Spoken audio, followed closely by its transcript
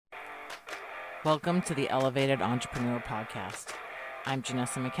Welcome to the Elevated Entrepreneur Podcast. I'm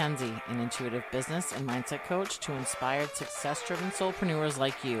Janessa McKenzie, an intuitive business and mindset coach to inspired, success-driven soulpreneurs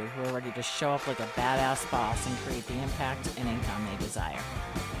like you who are ready to show up like a badass boss and create the impact and income they desire.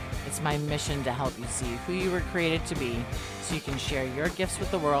 It's my mission to help you see who you were created to be so you can share your gifts with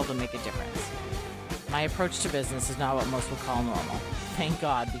the world and make a difference. My approach to business is not what most would call normal. Thank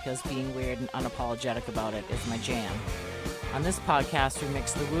God, because being weird and unapologetic about it is my jam. On this podcast, we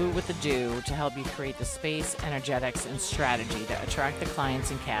mix the woo with the do to help you create the space, energetics, and strategy to attract the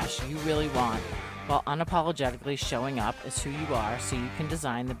clients and cash you really want while unapologetically showing up as who you are so you can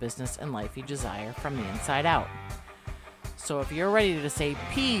design the business and life you desire from the inside out. So if you're ready to say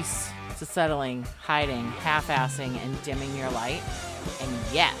peace to settling, hiding, half-assing, and dimming your light, and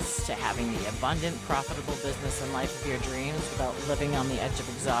yes to having the abundant, profitable business and life of your dreams without living on the edge of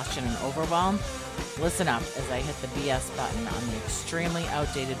exhaustion and overwhelm, listen up as I hit the BS button on the extremely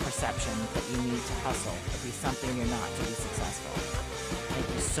outdated perception that you need to hustle or be something you're not to be successful.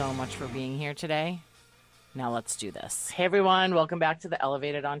 Thank you so much for being here today. Now let's do this. Hey everyone, welcome back to the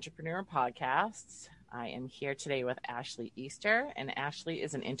Elevated Entrepreneur Podcast. I am here today with Ashley Easter, and Ashley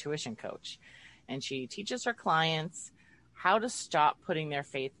is an intuition coach, and she teaches her clients how to stop putting their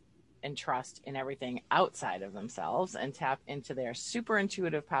faith and trust in everything outside of themselves and tap into their super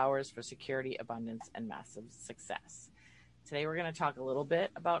intuitive powers for security, abundance, and massive success. Today, we're going to talk a little bit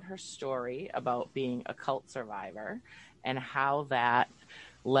about her story about being a cult survivor and how that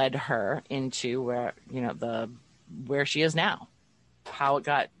led her into where she is now, how it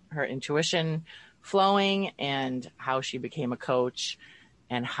got her intuition flowing and how she became a coach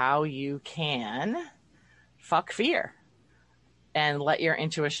and how you can fuck fear and let your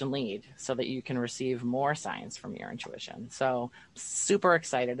intuition lead so that you can receive more signs from your intuition. So super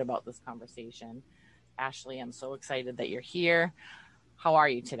excited about this conversation. Ashley, I'm so excited that you're here. How are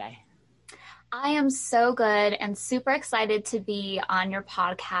you today? I am so good and super excited to be on your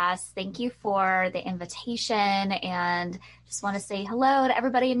podcast. Thank you for the invitation, and just want to say hello to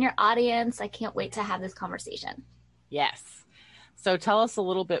everybody in your audience. I can't wait to have this conversation. Yes. So tell us a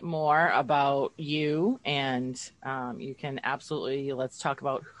little bit more about you, and you can absolutely, let's talk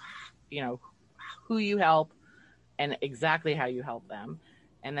about, who you help and exactly how you help them.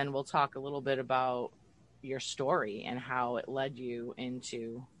 And then we'll talk a little bit about your story and how it led you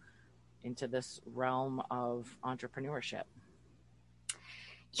into this realm of entrepreneurship.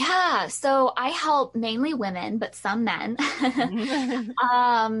 Yeah, so I help mainly women, but some men.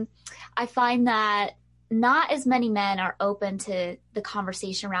 I find that not as many men are open to the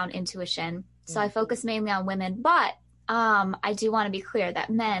conversation around intuition. So I focus mainly on women, but I do want to be clear that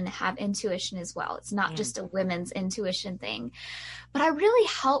men have intuition as well. It's not just a women's intuition thing, but I really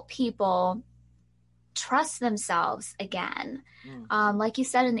help people trust themselves again. Like you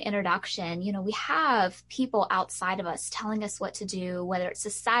said in the introduction, we have people outside of us telling us what to do, whether it's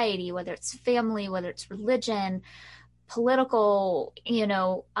society, whether it's family, whether it's religion, political,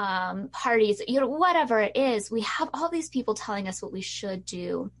 parties, whatever it is, we have all these people telling us what we should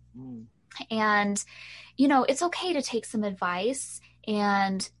do. And, it's okay to take some advice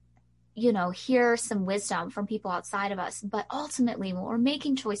and hear some wisdom from people outside of us. But ultimately, when we're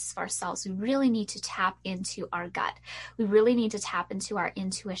making choices for ourselves, we really need to tap into our gut. We really need to tap into our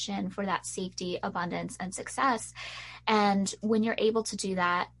intuition for that safety, abundance, and success. And when you're able to do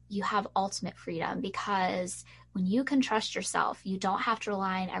that, you have ultimate freedom, because when you can trust yourself, you don't have to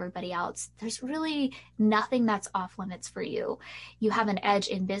rely on everybody else. There's really nothing that's off limits for you. You have an edge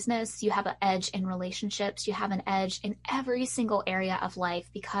in business. You have an edge in relationships. You have an edge in every single area of life,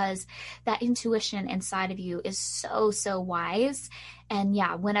 because that intuition inside of you is so, so wise. And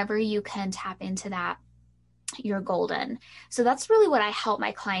yeah, whenever you can tap into that, you're golden. So that's really what I help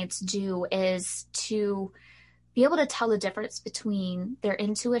my clients do, is to be able to tell the difference between their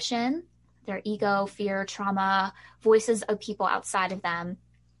intuition, their ego, fear, trauma, voices of people outside of them.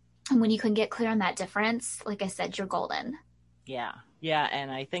 And when you can get clear on that difference, like I said, you're golden. Yeah. Yeah. And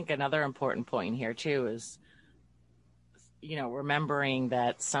I think another important point here too is, remembering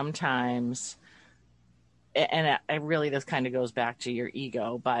that sometimes, and really this kind of goes back to your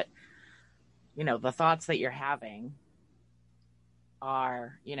ego, but the thoughts that you're having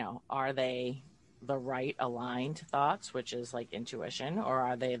are they the right aligned thoughts, which is like intuition, or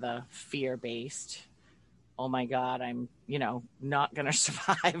are they the fear-based, oh my God, I'm, not going to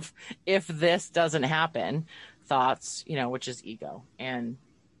survive if this doesn't happen thoughts, which is ego. And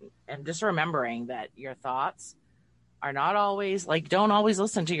just remembering that your thoughts are not always don't always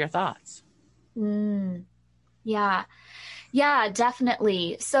listen to your thoughts. Yeah. Yeah,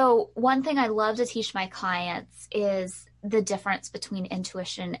 definitely. So one thing I love to teach my clients is the difference between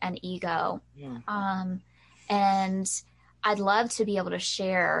intuition and ego. Mm. And I'd love to be able to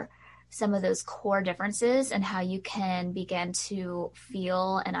share some of those core differences and how you can begin to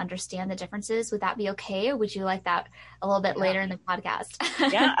feel and understand the differences. Would that be okay? Or would you like that a little bit later in the podcast?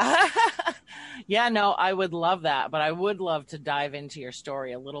 Yeah. Yeah, no, I would love that. But I would love to dive into your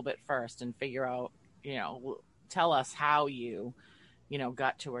story a little bit first and figure out, tell us how you,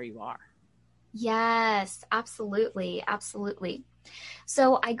 got to where you are. Yes, absolutely. Absolutely.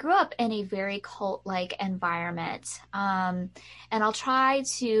 So I grew up in a very cult-like environment. And I'll try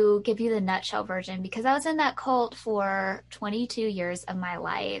to give you the nutshell version because I was in that cult for 22 years of my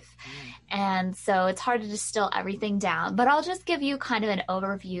life. And so it's hard to distill everything down, but I'll just give you kind of an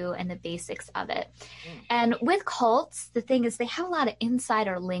overview and the basics of it. And with cults, the thing is they have a lot of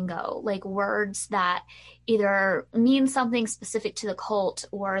insider lingo, like words that either mean something specific to the cult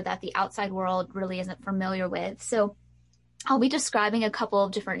or that the outside world really isn't familiar with. So I'll be describing a couple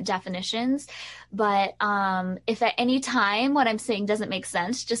of different definitions, but if at any time what I'm saying doesn't make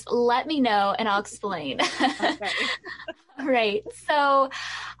sense, just let me know and I'll explain. Okay. Right. So,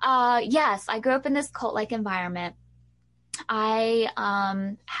 yes, I grew up in this cult-like environment.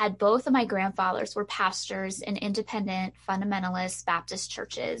 I had both of my grandfathers were pastors in independent fundamentalist Baptist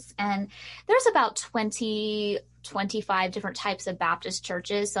churches. And there's about 25 different types of Baptist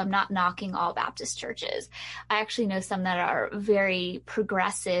churches. So I'm not knocking all Baptist churches. I actually know some that are very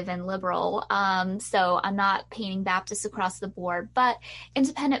progressive and liberal. So I'm not painting Baptists across the board, but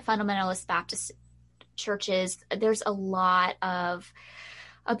independent fundamentalist Baptist churches, there's a lot of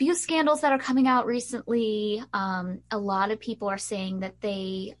abuse scandals that are coming out recently. A lot of people are saying that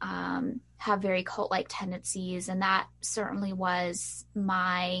they have very cult-like tendencies, and that certainly was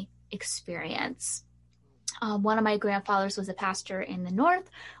my experience. One of my grandfathers was a pastor in the North,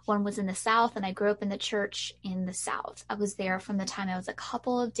 one was in the South, and I grew up in the church in the South. I was there from the time I was a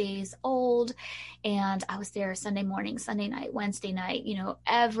couple of days old, and I was there Sunday morning, Sunday night, Wednesday night,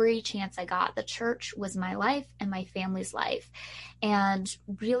 every chance I got. The church was my life and my family's life, and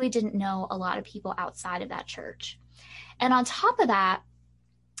really didn't know a lot of people outside of that church. And on top of that,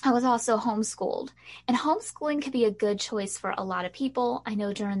 I was also homeschooled, and homeschooling could be a good choice for a lot of people. I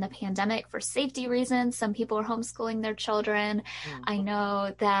know during the pandemic, for safety reasons, some people are homeschooling their children. I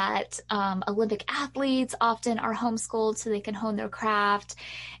know that Olympic athletes often are homeschooled so they can hone their craft.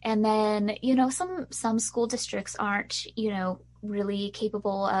 And then, some school districts aren't, really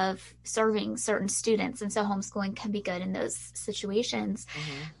capable of serving certain students. And so homeschooling can be good in those situations.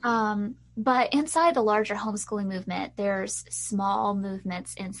 But inside the larger homeschooling movement, there's small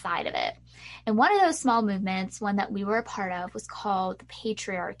movements inside of it. And one of those small movements, one that we were a part of, was called the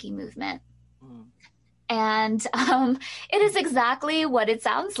patriarchy movement. And it is exactly what it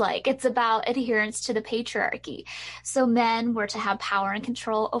sounds like. It's about adherence to the patriarchy. So men were to have power and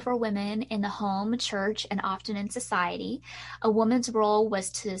control over women in the home, church, and often in society. A woman's role was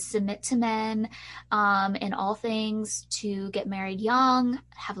to submit to men in all things, to get married young,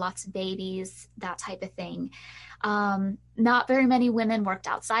 have lots of babies, that type of thing. Not very many women worked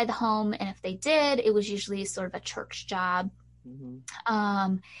outside the home, and if they did, it was usually sort of a church job.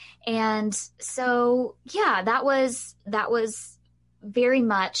 And so, yeah, that was very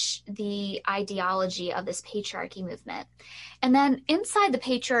much the ideology of this patriarchy movement. And then inside the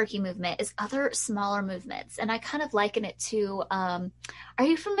patriarchy movement is other smaller movements. And I kind of liken it to, are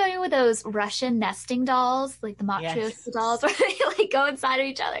you familiar with those Russian nesting dolls, like the Matryoshka dolls, where they go inside of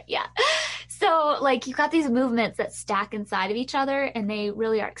each other? Yeah. So you've got these movements that stack inside of each other, and they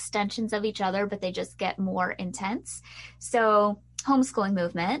really are extensions of each other, but they just get more intense. So homeschooling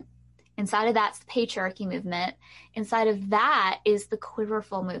movement. Inside of that's the patriarchy movement. Inside of that is the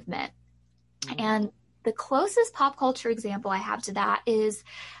quiverful movement. And the closest pop culture example I have to that is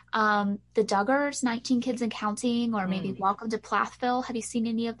the Duggars, 19 Kids and Counting, or maybe Welcome to Plathville. Have you seen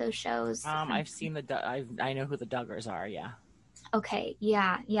any of those shows? I've seen I know who the Duggars are. Yeah. Okay.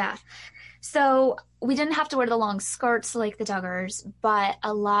 Yeah. So we didn't have to wear the long skirts like the Duggars, but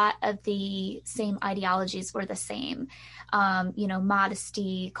a lot of the same ideologies were the same.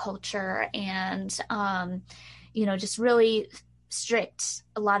 Modesty, culture, and, just really strict.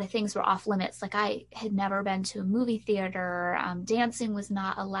 A lot of things were off limits. Like I had never been to a movie theater. Dancing was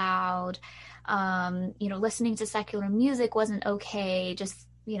not allowed. Listening to secular music wasn't okay. Just,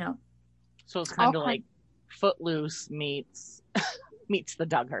 So it's kind of like Footloose meets the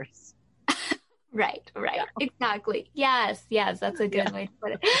Duggars. Right. Yeah. Exactly. Yes, that's a good way to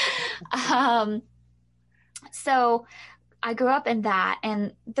put it. So I grew up in that,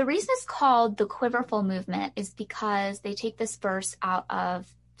 and the reason it's called the quiverful movement is because they take this verse out of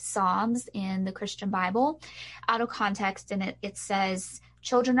Psalms in the Christian Bible out of context. And it says,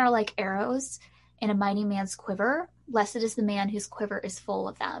 children are like arrows in a mighty man's quiver. Blessed is the man whose quiver is full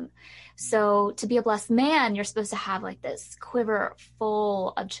of them. So to be a blessed man, you're supposed to have like this quiver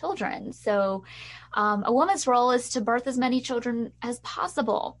full of children. So a woman's role is to birth as many children as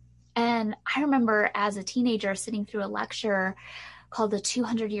possible. And I remember as a teenager sitting through a lecture called the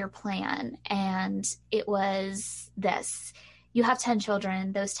 200-Year Plan. And it was this: you have 10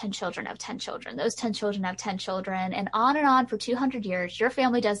 children, those 10 children have 10 children, those 10 children have 10 children, and on for 200 years. Your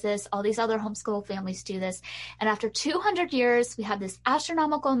family does this, all these other homeschool families do this. And after 200 years, we have this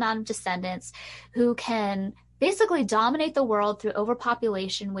astronomical amount of descendants who can basically dominate the world through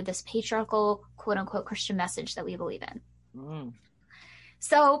overpopulation with this patriarchal, quote unquote, Christian message that we believe in. Mm.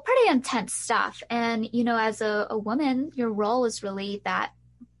 So pretty intense stuff. And, you know, as a woman, your role is really that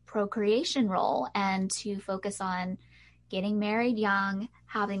procreation role, and to focus on getting married young,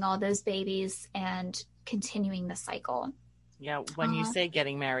 having all those babies, and continuing the cycle. Yeah. When you say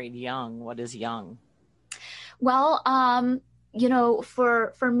getting married young, what is young? Well, you know,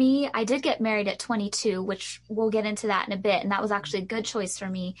 for me, I did get married at 22, which we'll get into that in a bit. And that was actually a good choice for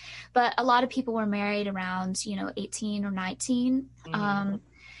me. But a lot of people were married around, you know, 18 or 19. Mm-hmm.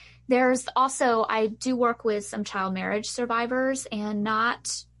 There's also, I do work with some child marriage survivors, and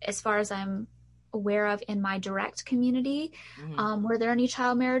not, as far as I'm aware of, in my direct community, were there any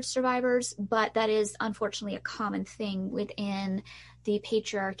child marriage survivors, but that is unfortunately a common thing within the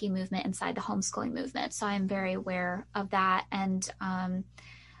patriarchy movement inside the homeschooling movement. So I'm very aware of that. And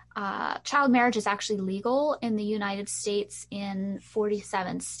child marriage is actually legal in the United States in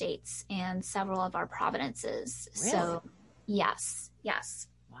 47 states and several of our provinces. Really? So yes.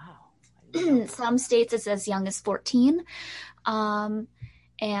 Wow. Some states it's as young as 14.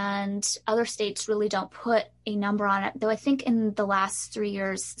 And other states really don't put a number on it, though I think in the last 3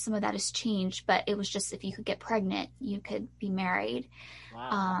 years, some of that has changed, but it was just if you could get pregnant, you could be married.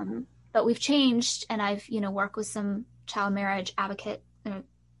 Wow. But we've changed, and I've, you know, worked with some child marriage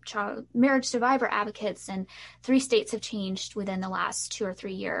child marriage survivor advocates, and 3 states have changed within the last 2 or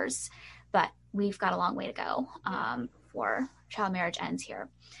 3 years, but we've got a long way to go before child marriage ends here.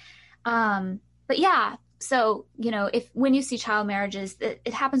 But yeah. So, you know, when you see child marriages,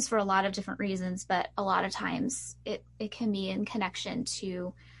 it happens for a lot of different reasons, but a lot of times it can be in connection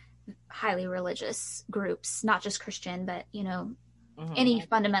to highly religious groups, not just Christian, but, you know, any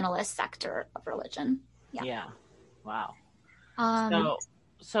fundamentalist sector of religion. Yeah. Wow.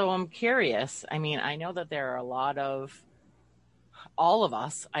 So I'm curious. I mean, I know that there are a lot of, all of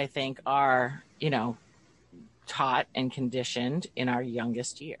us, I think, are, you know, taught and conditioned in our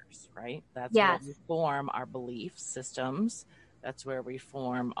youngest years, right? That's where we form our belief systems. That's where we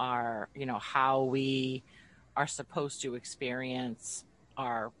form our, you know, how we are supposed to experience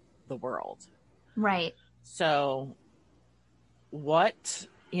the world. Right. So what,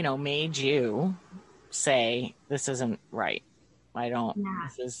 you know, made you say, this isn't right?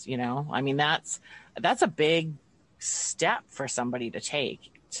 This is, you know, I mean, that's a big step for somebody to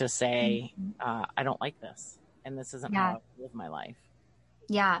take, to say, I don't like this. And this isn't how I live my life.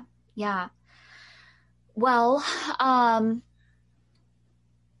 Yeah. Well,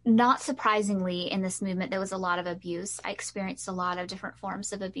 not surprisingly, in this movement, there was a lot of abuse. I experienced a lot of different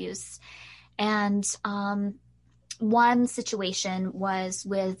forms of abuse. And one situation was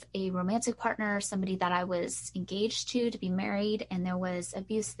with a romantic partner, somebody that I was engaged to be married, and there was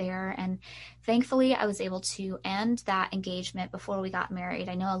abuse there. And thankfully, I was able to end that engagement before we got married.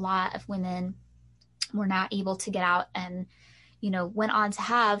 I know a lot of women were not able to get out and, you know, went on to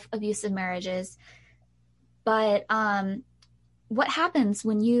have abusive marriages. But what happens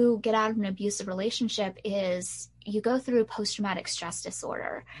when you get out of an abusive relationship is you go through post-traumatic stress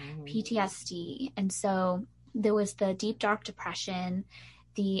disorder, PTSD. And so there was the deep, dark depression,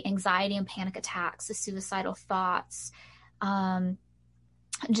 the anxiety and panic attacks, the suicidal thoughts,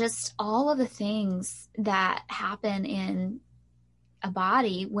 just all of the things that happen in a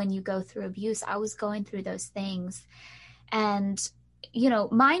body when you go through abuse. I was going through those things. And, you know,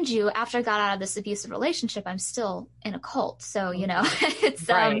 mind you, after I got out of this abusive relationship, I'm still in a cult. So, you know, it's,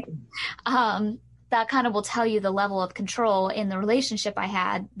 that kind of will tell you the level of control in the relationship I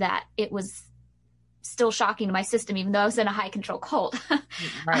had, that it was still shocking to my system, even though I was in a high control cult.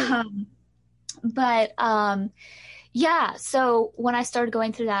 So when I started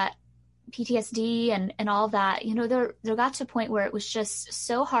going through that PTSD and all that, you know, there got to a point where it was just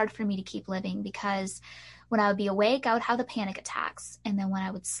so hard for me to keep living, because when I would be awake, I would have the panic attacks. And then when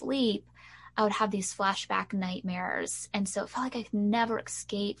I would sleep, I would have these flashback nightmares. And so it felt like I could never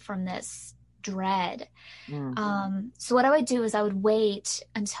escape from this dread. So what I would do is I would wait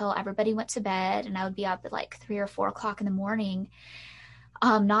until everybody went to bed, and I would be up at like 3 or 4 o'clock in the morning,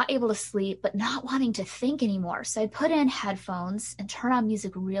 not able to sleep, but not wanting to think anymore. So I'd put in headphones and turn on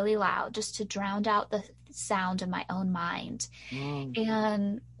music really loud just to drown out the sound in my own mind.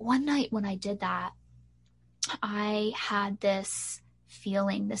 And one night when I did that, I had this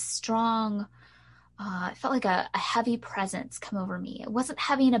feeling, this strong, it felt like a heavy presence come over me. It wasn't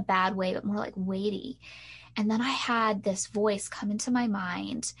heavy in a bad way, but more like weighty. And then I had this voice come into my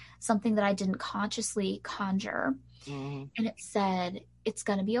mind, something that I didn't consciously conjure. And it said, it's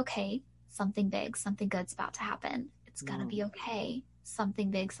going to be okay. Something big, something good's about to happen. It's going to be okay. Something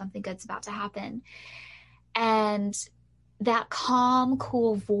big, something good's about to happen. And that calm,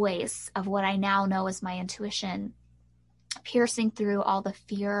 cool voice of what I now know as my intuition, piercing through all the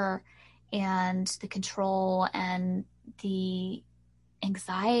fear and the control and the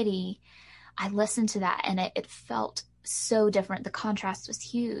anxiety, I listened to that, and it felt so different. The contrast was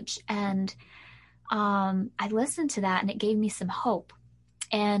huge. And I listened to that, and it gave me some hope.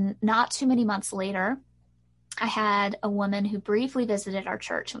 And not too many months later, I had a woman who briefly visited our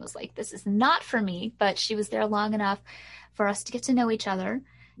church and was like, this is not for me, but she was there long enough for us to get to know each other.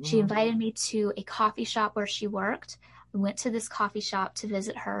 She invited me to a coffee shop where she worked. We went to this coffee shop to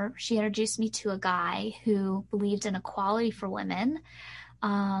visit her. She introduced me to a guy who believed in equality for women.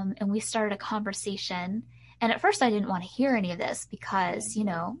 And we started a conversation. And at first I didn't want to hear any of this because, you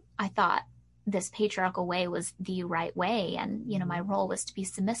know, I thought this patriarchal way was the right way. And, you know, my role was to be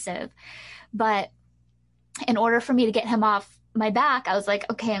submissive. But in order for me to get him off my back, I was like,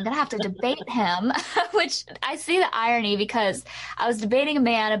 okay, I'm going to have to debate him, which I see the irony because I was debating a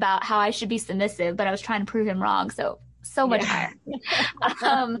man about how I should be submissive, but I was trying to prove him wrong. So much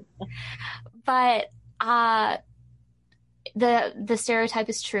irony. But the stereotype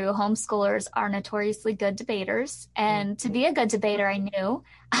is true. Homeschoolers are notoriously good debaters. And to be a good debater, I knew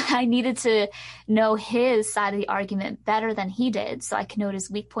I needed to know his side of the argument better than he did, so I could know what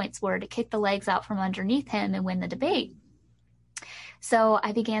his weak points were to kick the legs out from underneath him and win the debate. So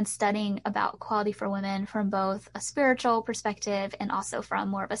I began studying about equality for women from both a spiritual perspective and also from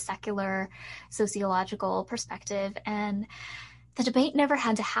more of a secular sociological perspective. And the debate never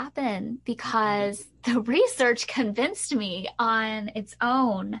had to happen because the research convinced me on its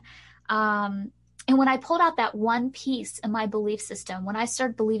own. And when I pulled out that one piece in my belief system, when I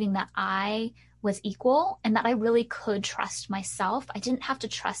started believing that I was equal and that I really could trust myself, I didn't have to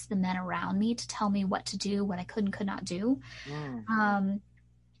trust the men around me to tell me what to do, what I could and could not do.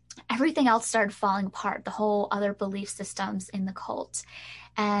 Everything else started falling apart, the whole other belief systems in the cult.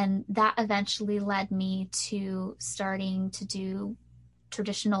 And that eventually led me to starting to do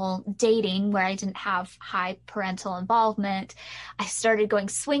traditional dating where I didn't have high parental involvement. I started going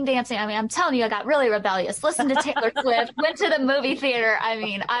swing dancing. I mean, I'm telling you, I got really rebellious. Listened to Taylor Swift, went to the movie theater. I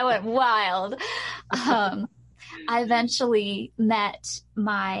mean, I went wild. I eventually met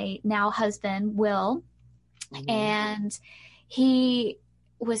my now husband, Will, and he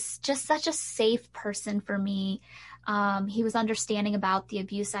was just such a safe person for me. He was understanding about the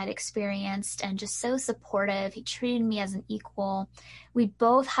abuse I'd experienced and just so supportive. He treated me as an equal. We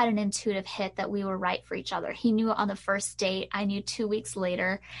both had an intuitive hit that we were right for each other. He knew on the first date. I knew 2 weeks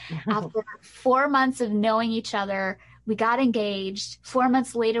later. After 4 months of knowing each other, we got engaged. 4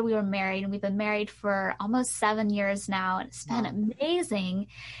 months later, we were married, and we've been married for almost 7 years now. And it's been amazing.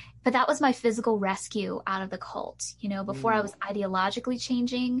 But that was my physical rescue out of the cult. You know, before I was ideologically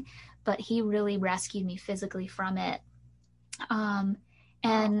changing, but he really rescued me physically from it.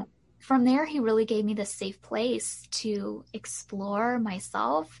 And from there, he really gave me this safe place to explore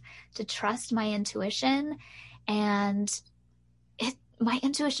myself, to trust my intuition. And my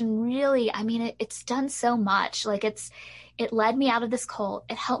intuition really, I mean, it's done so much. Like it led me out of this cult.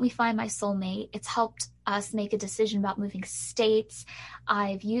 It helped me find my soulmate. It's helped us make a decision about moving states.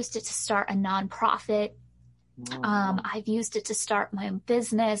 I've used it to start a nonprofit. I've used it to start my own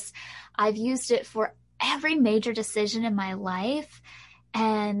business. I've used it for every major decision in my life.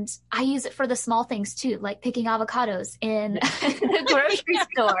 And I use it for the small things too, like picking avocados in the grocery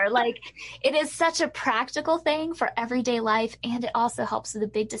store. Like, it is such a practical thing for everyday life. And it also helps with the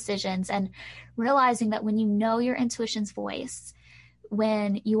big decisions, and realizing that when you know your intuition's voice,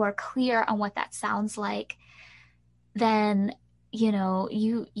 when you are clear on what that sounds like, then you know,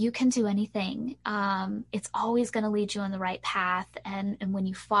 you can do anything. It's always going to lead you on the right path. And when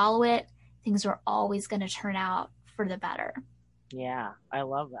you follow it, things are always going to turn out for the better. Yeah, I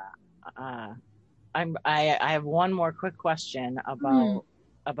love that. I have one more quick question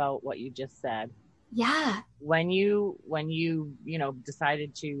about what you just said. Yeah. When you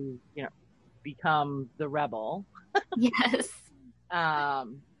decided to, become the rebel. Yes.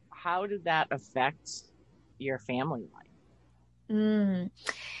 How did that affect your family life?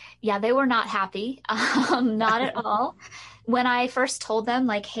 Yeah, they were not happy. Not at all. When I first told them,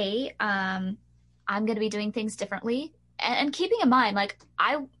 like, hey, I'm going to be doing things differently. And keeping in mind, like,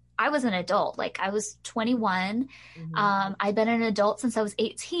 I was an adult. Like, I was 21. I'd been an adult since I was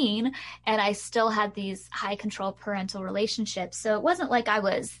 18, and I still had these high control parental relationships. So it wasn't like I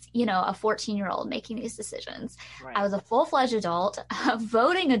was, a 14-year-old making these decisions. Right. I was a full-fledged adult, a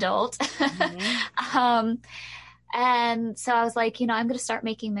voting adult. And so I was like, I'm going to start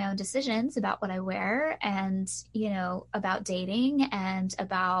making my own decisions about what I wear and, about dating and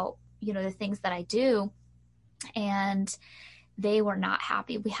about, the things that I do. And they were not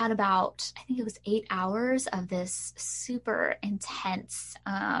happy. We had about, I think it was 8 hours of this super intense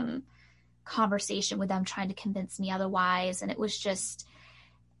conversation with them trying to convince me otherwise. And it was just,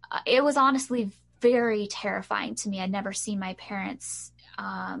 it was honestly very terrifying to me. I'd never seen my parents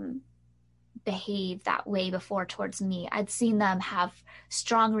behave that way before towards me. I'd seen them have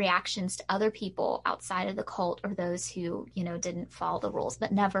strong reactions to other people outside of the cult or those who, didn't follow the rules,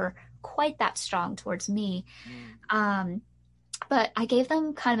 but never quite that strong towards me. But I gave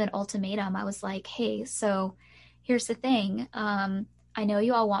them kind of an ultimatum. I was like, hey, so here's the thing. I know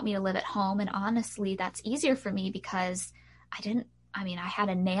you all want me to live at home. And honestly, that's easier for me because I had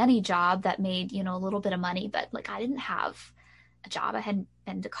a nanny job that made, a little bit of money, but like I didn't have a job. I hadn't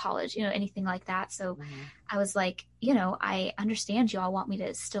been to college, anything like that. So I was like, I understand you all want me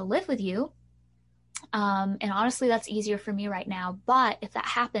to still live with you. And honestly, that's easier for me right now. But if that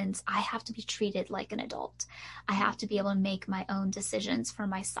happens, I have to be treated like an adult. I have to be able to make my own decisions for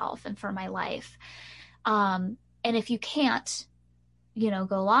myself and for my life. And if you can't, go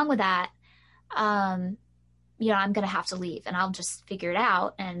along with that, I'm going to have to leave and I'll just figure it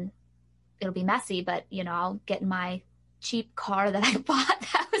out and it'll be messy, but I'll get in my cheap car that I bought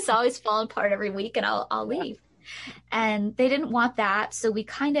that was always falling apart every week and I'll leave. And they didn't want that. So we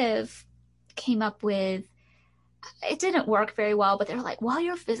kind of came up with, it didn't work very well, but they're like, well,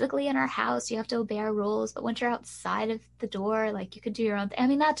 you're physically in our house, you have to obey our rules, but once you're outside of the door, like you could do your own thing. I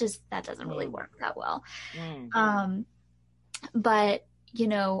mean, that doesn't really work that well. But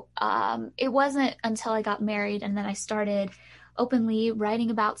it wasn't until I got married and then I started openly writing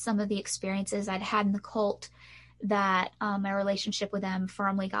about some of the experiences I'd had in the cult that my relationship with them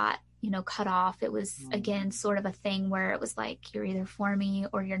firmly got, cut off. It was, again, sort of a thing where it was like, you're either for me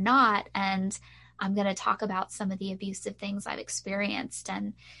or you're not. And I'm going to talk about some of the abusive things I've experienced.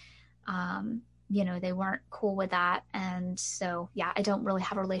 And, they weren't cool with that. And so, yeah, I don't really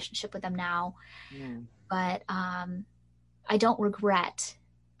have a relationship with them now. But I don't regret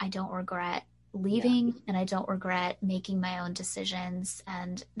leaving and I don't regret making my own decisions.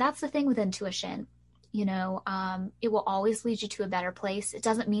 And that's the thing with intuition. It will always lead you to a better place. It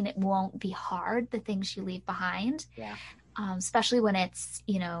doesn't mean it won't be hard, the things you leave behind. Yeah. Especially when it's,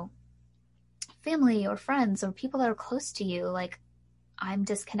 family or friends or people that are close to you. Like I'm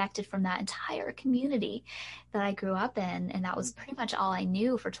disconnected from that entire community that I grew up in. And that was pretty much all I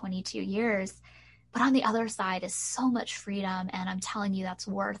knew for 22 years. But on the other side is so much freedom. And I'm telling you, that's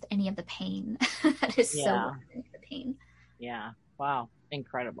worth any of the pain. That is so worth any of the pain. Yeah. Wow.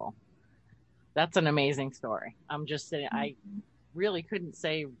 Incredible. That's an amazing story. I'm just sitting, I really couldn't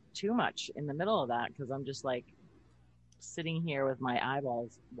say too much in the middle of that because I'm just like sitting here with my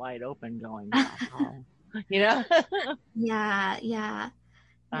eyeballs wide open going, oh. Yeah.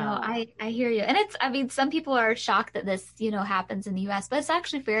 No, I hear you. And some people are shocked that this, happens in the US, but it's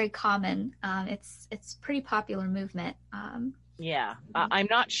actually very common. It's pretty popular movement. I'm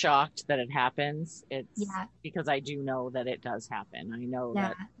not shocked that it happens. It's because I do know that it does happen. I know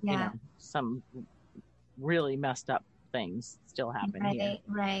that, some really messed up things still happen here.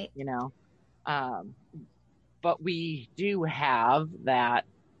 Right. But we do have that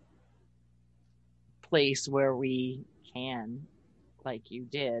place where we can, like you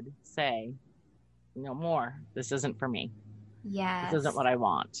did, say, no more. This isn't for me. Yes. This isn't what I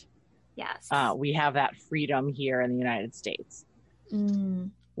want. Yes. We have that freedom here in the United States.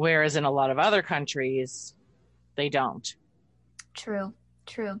 Whereas in a lot of other countries, they don't. True.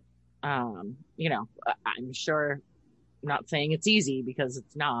 I'm sure, I'm not saying it's easy because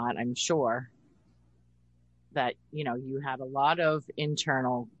it's not. I'm sure that, you had a lot of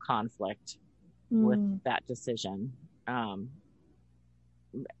internal conflict with that decision.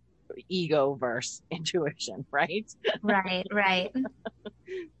 Ego versus intuition, right? Right.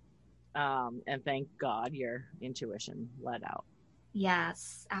 And thank God your intuition led out.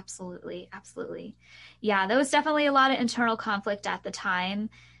 Yes, absolutely. Yeah, there was definitely a lot of internal conflict at the time.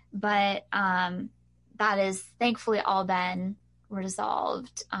 But that is thankfully all been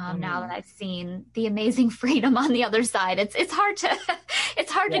resolved now that I've seen the amazing freedom on the other side. It's hard to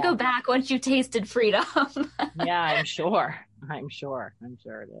to go back once you've tasted freedom. Yeah, I'm sure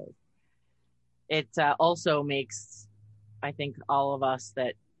it is. It also makes, I think, all of us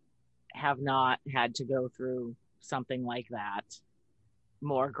that have not had to go through something like that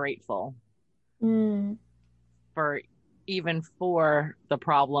more grateful for the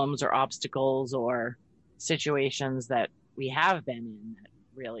problems or obstacles or situations that we have been in that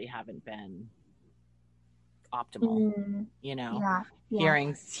really haven't been optimal.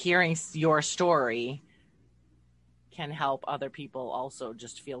 Hearing your story can help other people also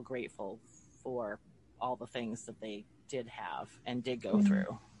just feel grateful for all the things that they did have and did go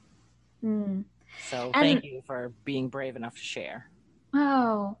through. So thank you for being brave enough to share.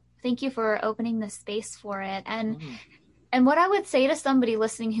 Oh, thank you for opening the space for it. And what I would say to somebody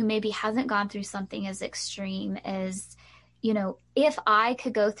listening who maybe hasn't gone through something as extreme is, if I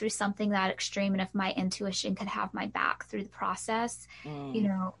could go through something that extreme and if my intuition could have my back through the process,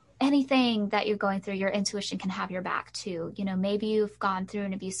 anything that you're going through, your intuition can have your back too. Maybe you've gone through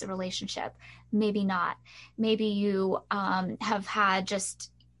an abusive relationship, maybe not. Maybe you have had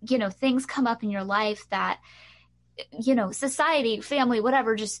just, things come up in your life that, society, family,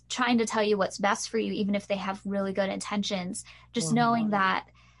 whatever, just trying to tell you what's best for you, even if they have really good intentions, just knowing that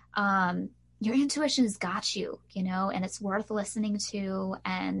your intuition has got you, and it's worth listening to,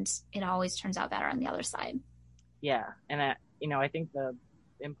 and it always turns out better on the other side. Yeah. And I think the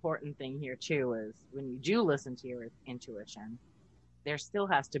important thing here too is when you do listen to your intuition, there still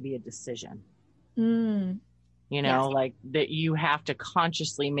has to be a decision. Like that you have to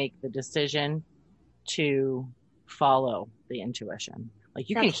consciously make the decision to follow the intuition. Like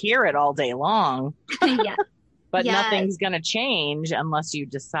you can hear it all day long, but nothing's going to change unless you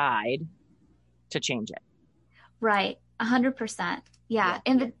decide to change it. Right. 100%. Yeah.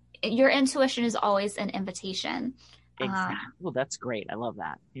 Your intuition is always an invitation. Exactly. Well, that's great. I love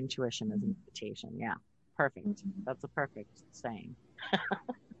that. Intuition is an invitation. Yeah. Perfect. That's a perfect saying.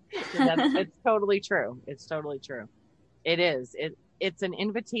 It's totally true. It's totally true. It is. It's an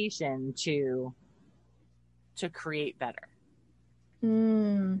invitation to create better.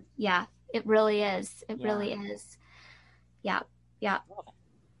 Yeah, it really is. It really is. Yeah. Yeah.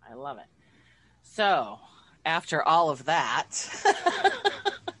 I love it. So after all of that,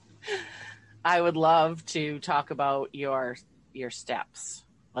 I would love to talk about your steps.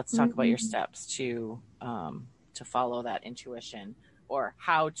 Let's talk about your steps to follow that intuition, or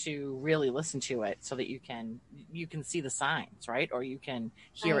how to really listen to it so that you can see the signs, right? Or you can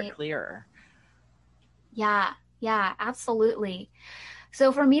hear it clearer. Yeah, absolutely.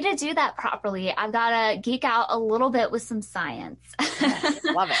 So for me to do that properly, I've got to geek out a little bit with some science.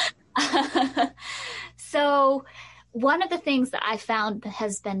 Love it. So one of the things that I found that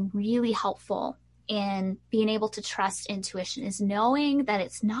has been really helpful in being able to trust intuition is knowing that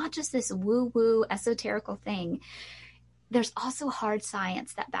it's not just this woo-woo esoterical thing. There's also hard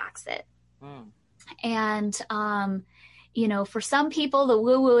science that backs it. And, for some people, the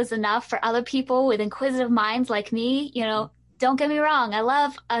woo-woo is enough. For other people with inquisitive minds like me, don't get me wrong. I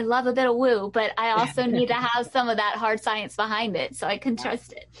love a bit of woo, but I also need to have some of that hard science behind it so I can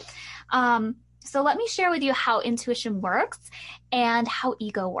trust it. So let me share with you how intuition works and how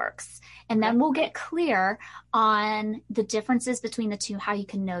ego works. And then we'll get clear on the differences between the two, how you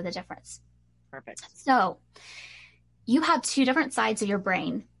can know the difference. Perfect. So you have two different sides of your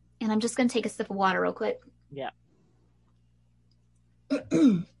brain. And I'm just going to take a sip of water real quick. Yeah.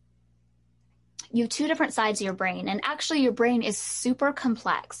 You have two different sides of your brain. And actually, your brain is super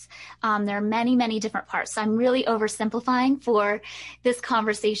complex. There are many, many different parts. So I'm really oversimplifying for this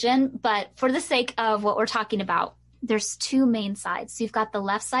conversation. But for the sake of what we're talking about, there's two main sides. So you've got the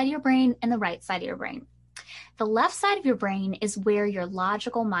left side of your brain and the right side of your brain. The left side of your brain is where your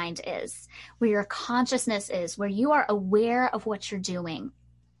logical mind is, where your consciousness is, where you are aware of what you're doing.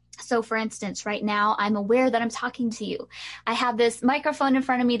 So for instance, right now, I'm aware that I'm talking to you. I have this microphone in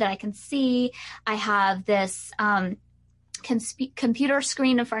front of me that I can see. I have this computer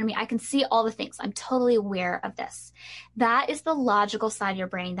screen in front of me. I can see all the things. I'm totally aware of this. That is the logical side of your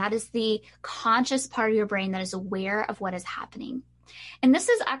brain. That is the conscious part of your brain that is aware of what is happening. And this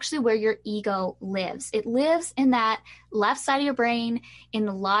is actually where your ego lives. It lives in that left side of your brain, in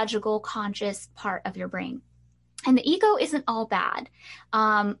the logical, conscious part of your brain. And the ego isn't all bad.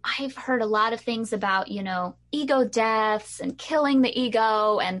 I've heard a lot of things about, ego deaths and killing the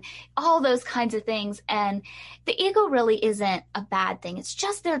ego and all those kinds of things. And the ego really isn't a bad thing. It's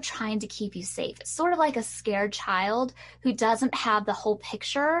just they're trying to keep you safe. It's sort of like a scared child who doesn't have the whole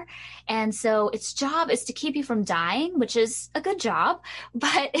picture. And so its job is to keep you from dying, which is a good job,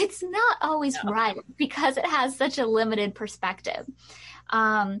 but it's not always right because it has such a limited perspective.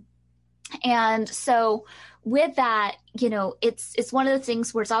 And so with that, it's one of the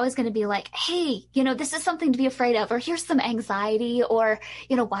things where it's always going to be like, hey, this is something to be afraid of, or here's some anxiety, or,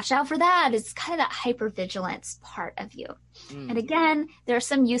 watch out for that. It's kind of that hypervigilance part of you. And again, there are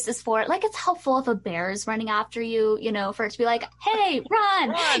some uses for it. Like it's helpful if a bear is running after you, for it to be like, hey,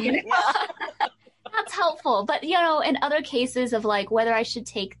 run. That's helpful. But, in other cases of like whether I should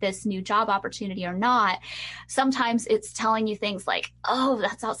take this new job opportunity or not, sometimes it's telling you things like, oh,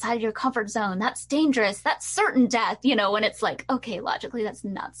 that's outside of your comfort zone. That's dangerous. That's certain death, when it's like, okay, logically, that's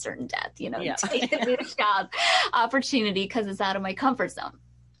not certain death, take the new job opportunity because it's out of my comfort zone.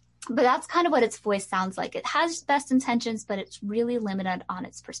 But that's kind of what its voice sounds like. It has best intentions, but it's really limited on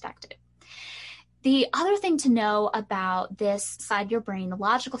its perspective. The other thing to know about this side of your brain, the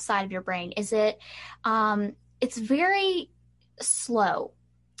logical side of your brain, is it's very slow,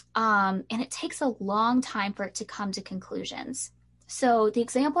 and it takes a long time for it to come to conclusions. So the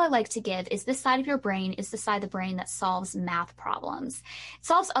example I like to give is this side of your brain is the side of the brain that solves math problems. It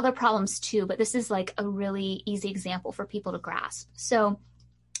solves other problems too, but this is like a really easy example for people to grasp. So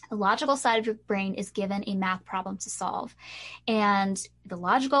the logical side of your brain is given a math problem to solve. And the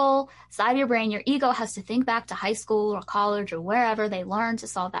logical side of your brain, your ego, has to think back to high school or college or wherever they learned to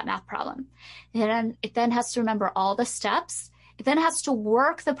solve that math problem. And it then has to remember all the steps. It then has to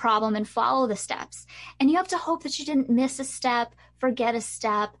work the problem and follow the steps. And you have to hope that you didn't miss a step, forget a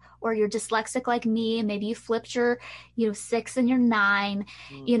step, or you're dyslexic like me, and maybe you flipped your, 6 and your 9,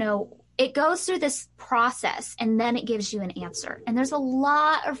 It goes through this process and then it gives you an answer. And there's a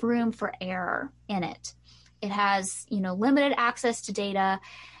lot of room for error in it. It has, limited access to data.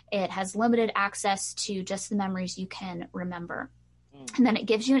 It has limited access to just the memories you can remember. And then it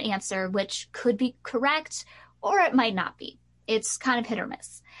gives you an answer, which could be correct or it might not be. It's kind of hit or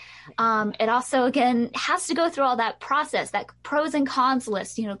miss. It also, again, has to go through all that process, that pros and cons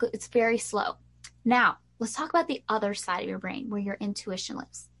list. It's very slow. Now, let's talk about the other side of your brain where your intuition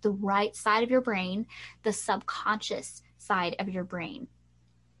lives. The right side of your brain, the subconscious side of your brain.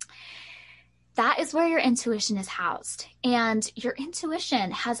 That is where your intuition is housed. And your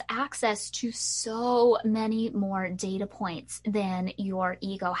intuition has access to so many more data points than your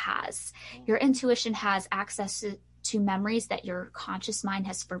ego has. Your intuition has access to memories that your conscious mind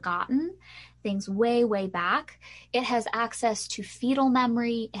has forgotten, things way, way back. It has access to fetal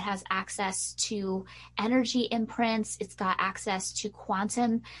memory. It has access to energy imprints. It's got access to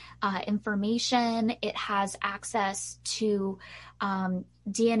quantum information. It has access to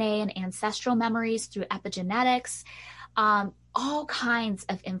DNA and ancestral memories through epigenetics, all kinds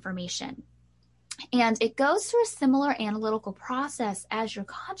of information. And it goes through a similar analytical process as your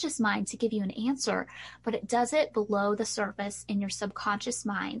conscious mind to give you an answer, but it does it below the surface in your subconscious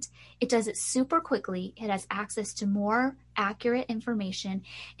mind. It does it super quickly. It has access to more accurate information,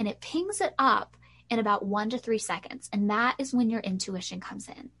 and it pings it up in about 1 to 3 seconds. And that is when your intuition comes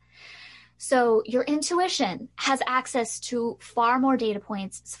in. So your intuition has access to far more data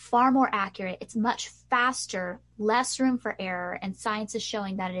points. It's far more accurate. It's much faster, less room for error. And science is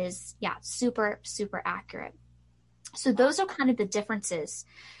showing that it is, super, super accurate. So those are kind of the differences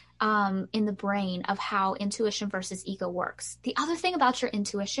in the brain of how intuition versus ego works. The other thing about your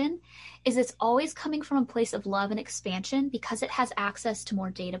intuition is it's always coming from a place of love and expansion because it has access to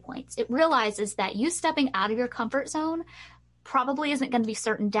more data points. It realizes that you stepping out of your comfort zone probably isn't going to be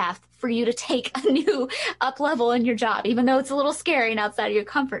certain death for you to take a new up level in your job, even though it's a little scary and outside of your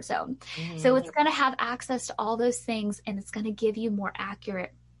comfort zone. Mm-hmm. So it's going to have access to all those things, and it's going to give you more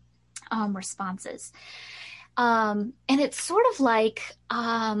accurate responses. And it's sort of like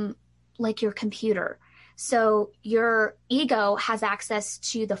your computer. So your ego has access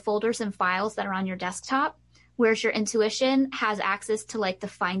to the folders and files that are on your desktop, whereas your intuition has access to like the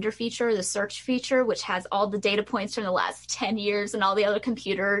finder feature, the search feature, which has all the data points from the last 10 years and all the other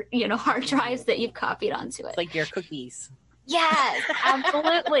computer, hard drives that you've copied onto it. It's like your cookies. Yes,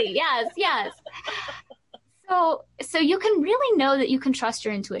 absolutely. Yes. So you can really know that you can trust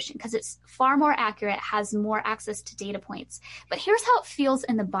your intuition because it's far more accurate, has more access to data points. But here's how it feels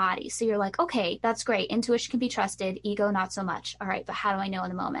in the body. So you're like, okay, that's great. Intuition can be trusted. Ego, not so much. All right, but how do I know in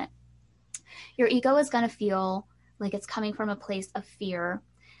the moment? Your ego is going to feel like it's coming from a place of fear,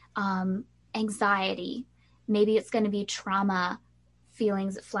 anxiety, Maybe it's going to be trauma,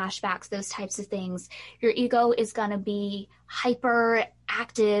 feelings, flashbacks, those types of things. Your ego is going to be hyper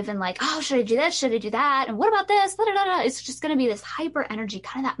active and like, oh, should I do this? Should I do that? And what about this? Da, da, da, da. It's just going to be this hyper energy,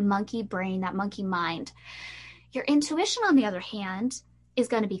 kind of that monkey brain, that monkey mind. Your intuition, on the other hand, is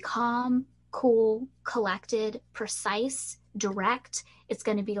going to be calm, cool, collected, precise, direct. It's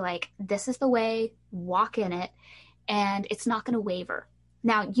going to be like, this is the way, walk in it, and it's not going to waver.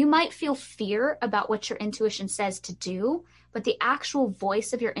 Now, you might feel fear about what your intuition says to do, but the actual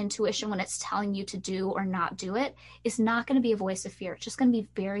voice of your intuition when it's telling you to do or not do it is not going to be a voice of fear. It's just going to be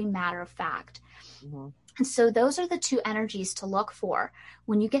very matter of fact. Mm-hmm. And so those are the two energies to look for.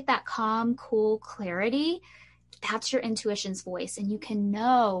 When you get that calm, cool clarity, that's your intuition's voice, and you can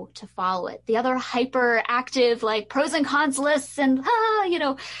know to follow it. The other hyperactive, like pros and cons lists and,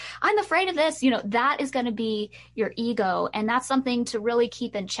 I'm afraid of this, that is going to be your ego. And that's something to really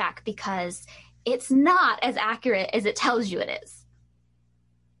keep in check because it's not as accurate as it tells you it is.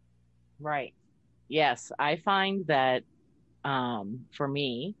 Right. Yes. I find that for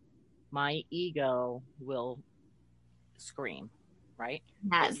me, my ego will scream, right?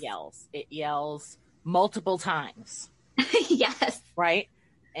 Yes. It yells multiple times. Yes. Right.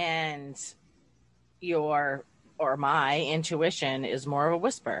 And my intuition is more of a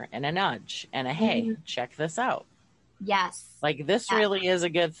whisper and a nudge and a, hey, mm-hmm. check this out. Yes. Like this really is a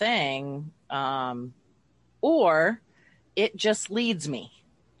good thing. Or it just leads me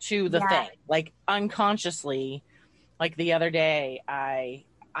to the thing, like unconsciously. Like the other day, I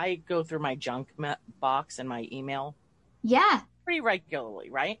go through my junk box and my email. Yeah. Pretty regularly.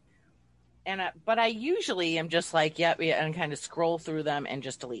 Right. But I usually am just like, yeah, and kind of scroll through them and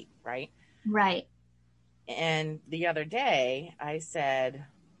just delete. Right. Right. And the other day I said,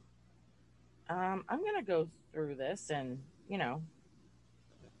 I'm going to go through this and,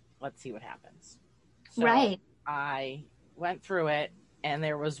 let's see what happens. So right. I went through it and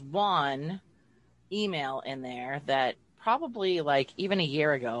there was one email in there that probably like even a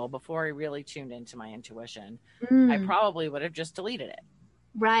year ago, before I really tuned into my intuition, I probably would have just deleted it.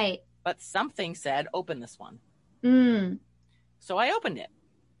 Right. But something said, open this one. So I opened it.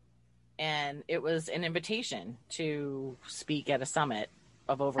 And it was an invitation to speak at a summit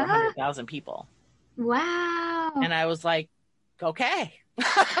of over 100,000 people. Wow. And I was like, okay.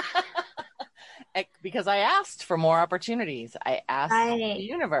 Because I asked for more opportunities. I asked the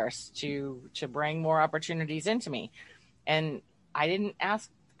universe to bring more opportunities into me. And I didn't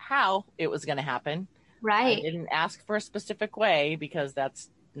ask how it was going to happen. Right. I didn't ask for a specific way because that's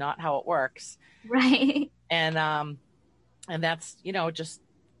not how it works. Right. And that's, just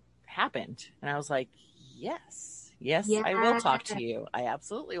happened. And I was like, yes, I will talk to you. I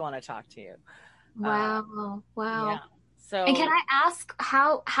absolutely want to talk to you. Wow. Yeah. So, and can I ask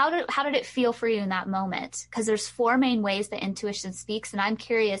how did it feel for you in that moment? Because there's 4 main ways that intuition speaks, and I'm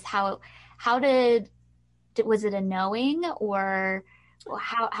curious how was it a knowing or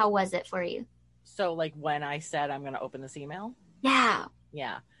how was it for you? So like when I said I'm going to open this email? Yeah.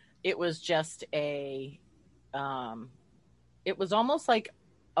 Yeah. It was just it was almost like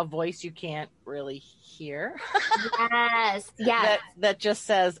a voice you can't really hear. Yes. Yes. That just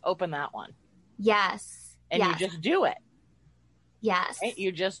says, open that one. Yes. And you just do it. Yes. Right?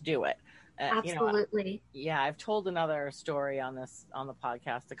 You just do it. Absolutely. I've told another story on the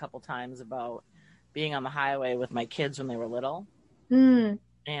podcast a couple times about being on the highway with my kids when they were little. And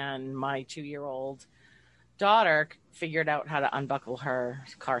my 2-year-old daughter figured out how to unbuckle her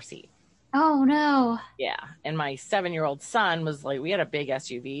car seat. Oh no. Yeah. And my 7-year-old son was like, we had a big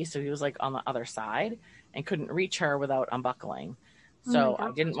SUV, so he was like on the other side and couldn't reach her without unbuckling. So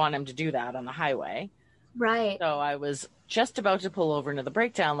I didn't want him to do that on the highway. Right. So I was just about to pull over into the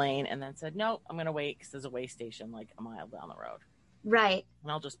breakdown lane and then said, no, I'm going to wait because there's a way station like a mile down the road. Right.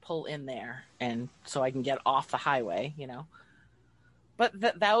 And I'll just pull in there and so I can get off the highway, But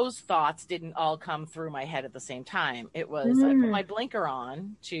those thoughts didn't all come through my head at the same time. It was I put my blinker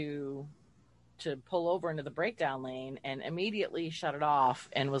on to pull over into the breakdown lane and immediately shut it off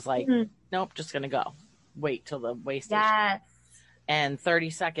and was like, nope, just going to go. Wait till the way station. Yes. And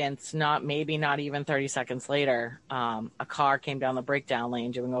 30 seconds, not even 30 seconds later, a car came down the breakdown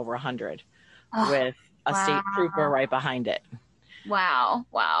lane doing over 100 with a state trooper right behind it. Wow.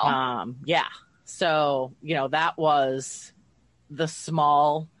 Yeah. So, that was the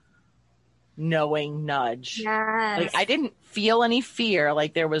small knowing nudge. Yes. Like I didn't feel any fear.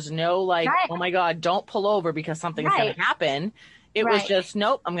 Like there was no oh my God, don't pull over because something's going to happen. It was just,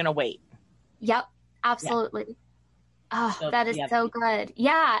 nope, I'm going to wait. Yep. Absolutely. Yeah. Oh, So, that is so good.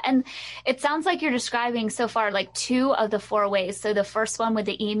 Yeah. And it sounds like you're describing so far like 2 of the 4 ways. So the first one with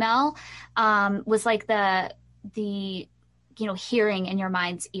the email was like the the hearing in your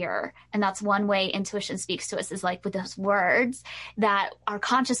mind's ear. And that's one way intuition speaks to us, is like with those words that our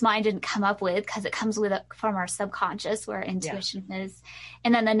conscious mind didn't come up with, because it comes from our subconscious, where intuition is.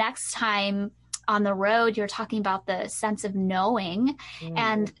 And then the next time on the road, you're talking about the sense of knowing.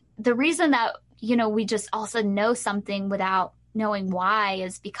 And the reason that, we just all of a sudden know something without knowing why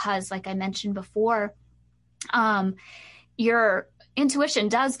is because, like I mentioned before, your intuition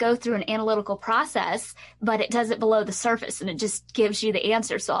does go through an analytical process, but it does it below the surface, and it just gives you the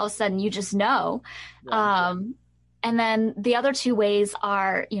answer. So all of a sudden you just know. And then the other two ways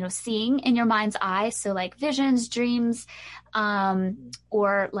are, seeing in your mind's eye. So like visions, dreams,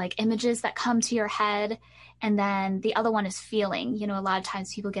 or like images that come to your head. And then the other one is feeling. A lot of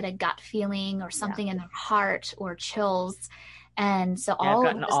times people get a gut feeling or something in their heart, or chills. And so I've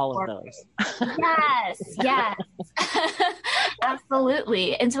gotten all of those. Yes.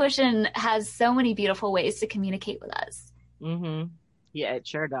 Absolutely. Intuition has so many beautiful ways to communicate with us. Mm-hmm. Yeah, it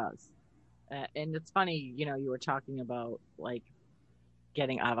sure does. And it's funny, you were talking about like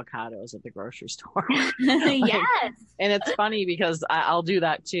getting avocados at the grocery store. Yes. And it's funny because I'll do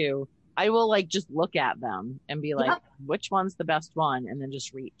that too. I will like just look at them and be like, which one's the best one? And then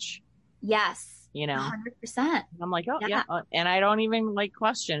just reach. Yes. 100%. I'm like, oh yeah. And I don't even like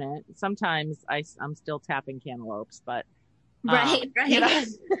question it. Sometimes I'm still tapping cantaloupes, but right.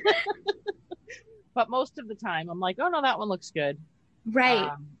 But most of the time I'm like, oh no, that one looks good.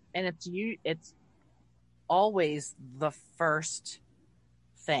 Right. And it's always the first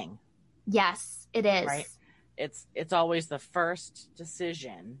thing. Yes, it is. Right. It's always the first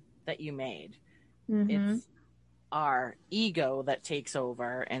decision that you made. It's our ego that takes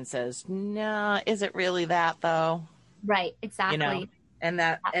over and says, "No, is it really that though?" Right, exactly. And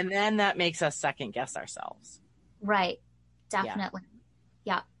then that makes us second guess ourselves. Right. Definitely.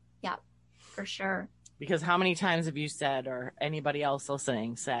 Yeah, for sure. Because how many times have you said, or anybody else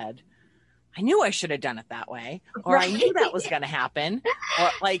listening said, I knew I should have done it that way, or I knew that was going to happen, or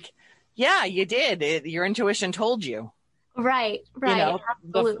like, yeah, you did. Your intuition told you. Right.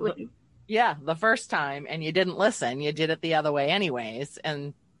 Absolutely. The first time, and you didn't listen. You did it the other way anyways.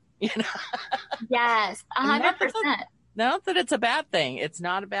 And, Yes, 100%. Not that it's a bad thing. It's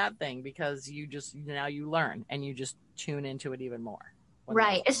not a bad thing, because now you learn and you just tune into it even more.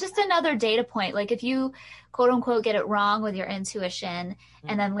 Right. It's just another data point. Like if you quote unquote get it wrong with your intuition,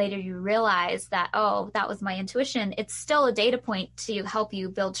 and then later you realize that, oh, that was my intuition, it's still a data point to help you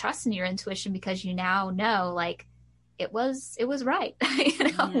build trust in your intuition, because you now know like it was right.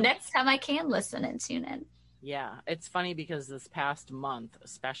 Next time I can listen and tune in. Yeah. It's funny because this past month,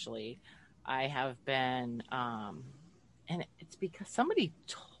 especially, I have been, and it's because somebody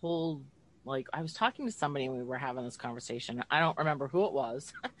told, like, I was talking to somebody and we were having this conversation. I don't remember who it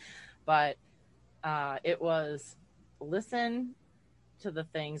was, but it was, listen to the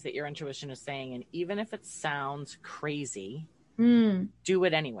things that your intuition is saying. And even if it sounds crazy, do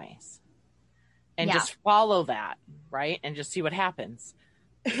it anyways. And just follow that, right? And just see what happens.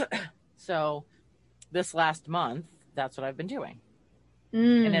 So this last month, that's what I've been doing.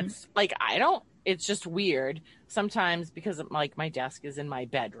 And it's like, it's just weird sometimes, because like my desk is in my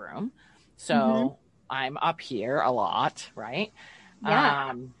bedroom. So I'm up here a lot, right?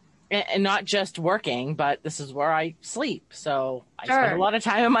 Yeah. And not just working, but this is where I sleep. So I spend a lot of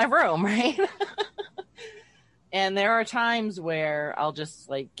time in my room, right? And there are times where I'll just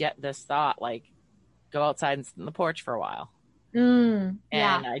like get this thought, like, go outside and sit on the porch for a while. And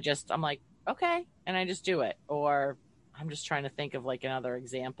I'm like, okay. And I just do it. Or I'm just trying to think of like another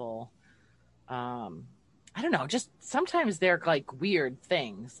example. I don't know, just sometimes they're like weird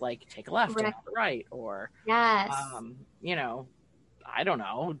things, like take a left and not the right, or, I don't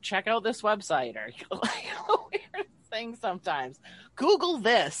know, check out this website, or like weird things sometimes. Google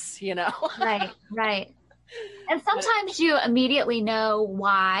this, Right. And sometimes you immediately know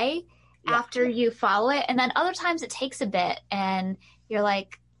why after you follow it. And then other times it takes a bit and you're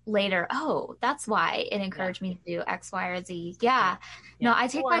like later, oh, that's why it encouraged me to do X, Y, or Z. Yeah. No, I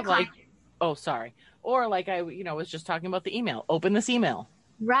take my client. Oh, sorry. Or like I, was just talking about the email. Open this email.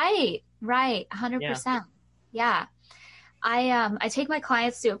 Right. 100%. Yeah. I take my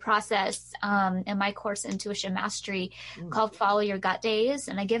clients through a process in my course, Intuition Mastery, called Follow Your Gut Days.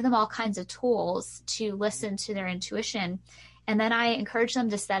 And I give them all kinds of tools to listen to their intuition. And then I encourage them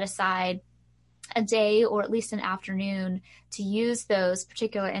to set aside a day or at least an afternoon to use those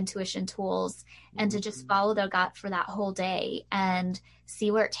particular intuition tools and to just follow their gut for that whole day and see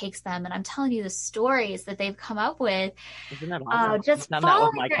where it takes them. And I'm telling you, the stories that they've come up with, Isn't that awesome? just I've done that with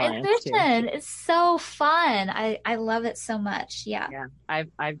following my your clients too. intuition. It's so fun. I love it so much. Yeah. Yeah.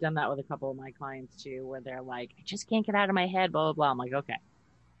 I've done that with a couple of my clients too, where they're like, I just can't get out of my head, blah, blah, blah. I'm like, okay,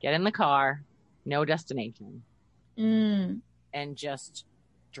 get in the car, no destination, and just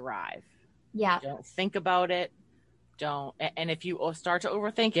drive. Yeah. Don't think about it. And if you start to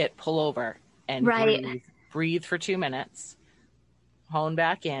overthink it, pull over and breathe for 2 minutes, hone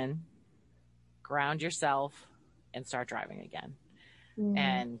back in, ground yourself, and start driving again.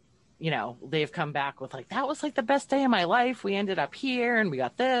 And, they've come back with like, that was like the best day of my life. We ended up here and we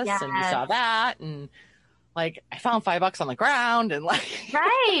got this and we saw that. And like, I found $5 on the ground and like,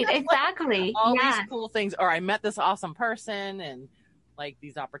 right. Exactly. all these cool things. Or I met this awesome person and like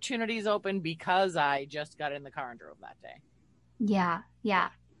these opportunities open because I just got in the car and drove that day. Yeah. Yeah.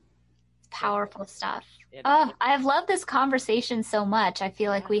 Powerful stuff. I've loved this conversation so much. I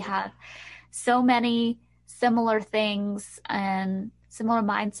feel like we have so many similar things and similar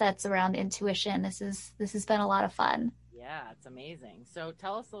mindsets around intuition. This has been a lot of fun. Yeah, it's amazing. So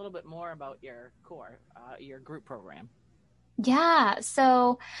tell us a little bit more about your core, your group program. Yeah.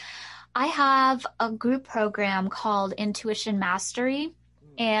 So I have a group program called Intuition Mastery,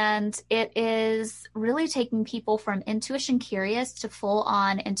 and it is really taking people from intuition curious to full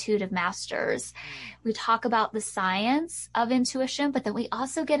on intuitive masters. We talk about the science of intuition, but then we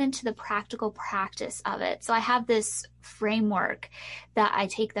also get into the practical practice of it. So I have this framework that I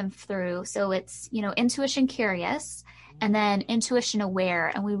take them through. So it's, intuition curious, and then intuition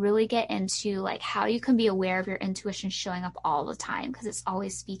aware. And we really get into like how you can be aware of your intuition showing up all the time because it's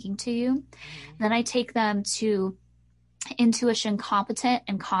always speaking to you. Then I take them to intuition competent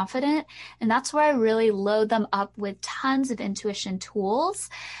and confident. And that's where I really load them up with tons of intuition tools,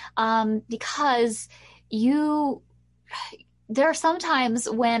 because there are some times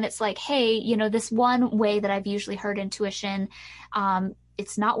when it's like, hey, this one way that I've usually heard intuition,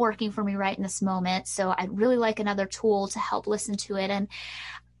 it's not working for me right in this moment. So I'd really like another tool to help listen to it. And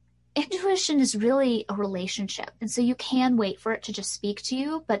intuition is really a relationship. And so you can wait for it to just speak to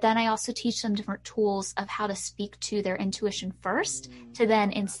you. But then I also teach them different tools of how to speak to their intuition first to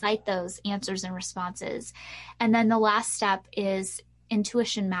then incite those answers and responses. And then the last step is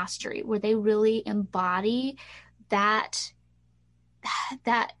intuition mastery, where they really embody that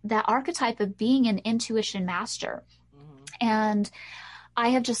archetype of being an intuition master. And I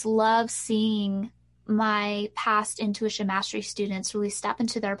have just loved seeing my past intuition mastery students really step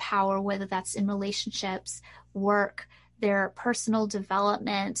into their power, whether that's in relationships, work, their personal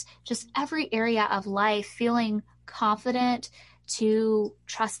development, just every area of life, feeling confident to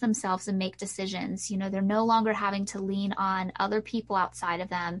trust themselves and make decisions. They're no longer having to lean on other people outside of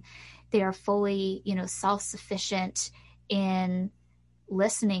them. They are fully, self-sufficient in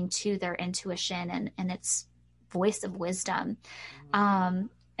listening to their intuition and its voice of wisdom. And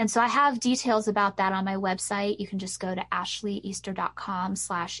so I have details about that on my website. You can just go to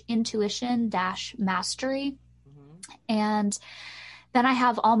ashlyeaster.com/intuition-mastery. And then I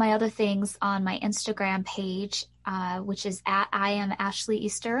have all my other things on my Instagram page, which is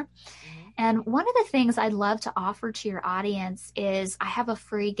 @IamAshleyEaster. And one of the things I'd love to offer to your audience is I have a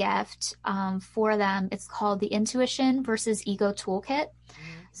free gift for them. It's called the Intuition versus Ego Toolkit.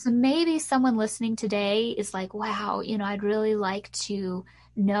 So maybe someone listening today is like, wow, I'd really like to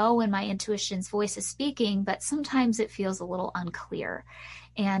know when my intuition's voice is speaking, but sometimes it feels a little unclear.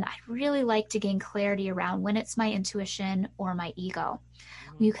 And I'd really like to gain clarity around when it's my intuition or my ego.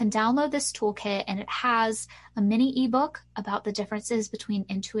 You can download this toolkit, and it has a mini ebook about the differences between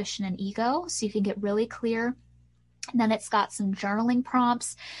intuition and ego, so you can get really clear. And then it's got some journaling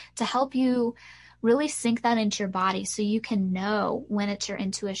prompts to help you really sink that into your body so you can know when it's your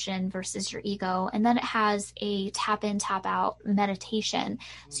intuition versus your ego. And then it has a tap in, tap out meditation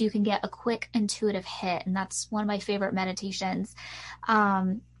so you can get a quick intuitive hit. And that's one of my favorite meditations.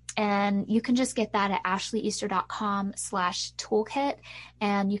 And you can just get that at ashlyeaster.com/toolkit,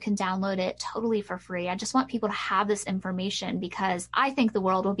 and you can download it totally for free. I just want people to have this information because I think the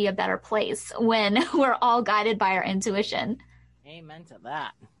world will be a better place when we're all guided by our intuition. Amen to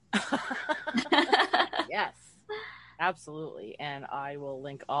that. Yes, absolutely. And I will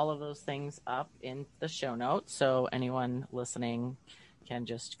link all of those things up in the show notes so anyone listening can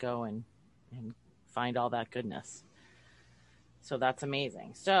just go and find all that goodness. So that's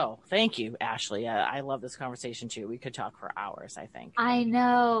amazing. So thank you, Ashley. I love this conversation too. We could talk for hours, I think. I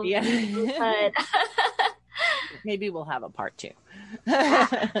know. Yeah. Maybe we'll have a part 2.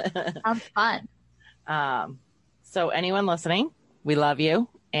 Sounds fun. So anyone listening, we love you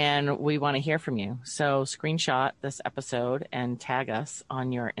and we want to hear from you. So screenshot this episode and tag us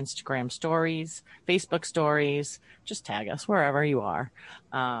on your Instagram stories, Facebook stories, just tag us wherever you are.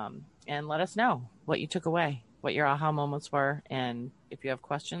 And let us know what you took away, what your aha moments were. And if you have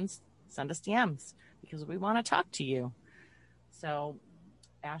questions, send us DMs because we want to talk to you. So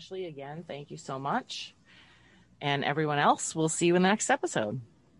Ashley, again, thank you so much. And everyone else, we'll see you in the next episode.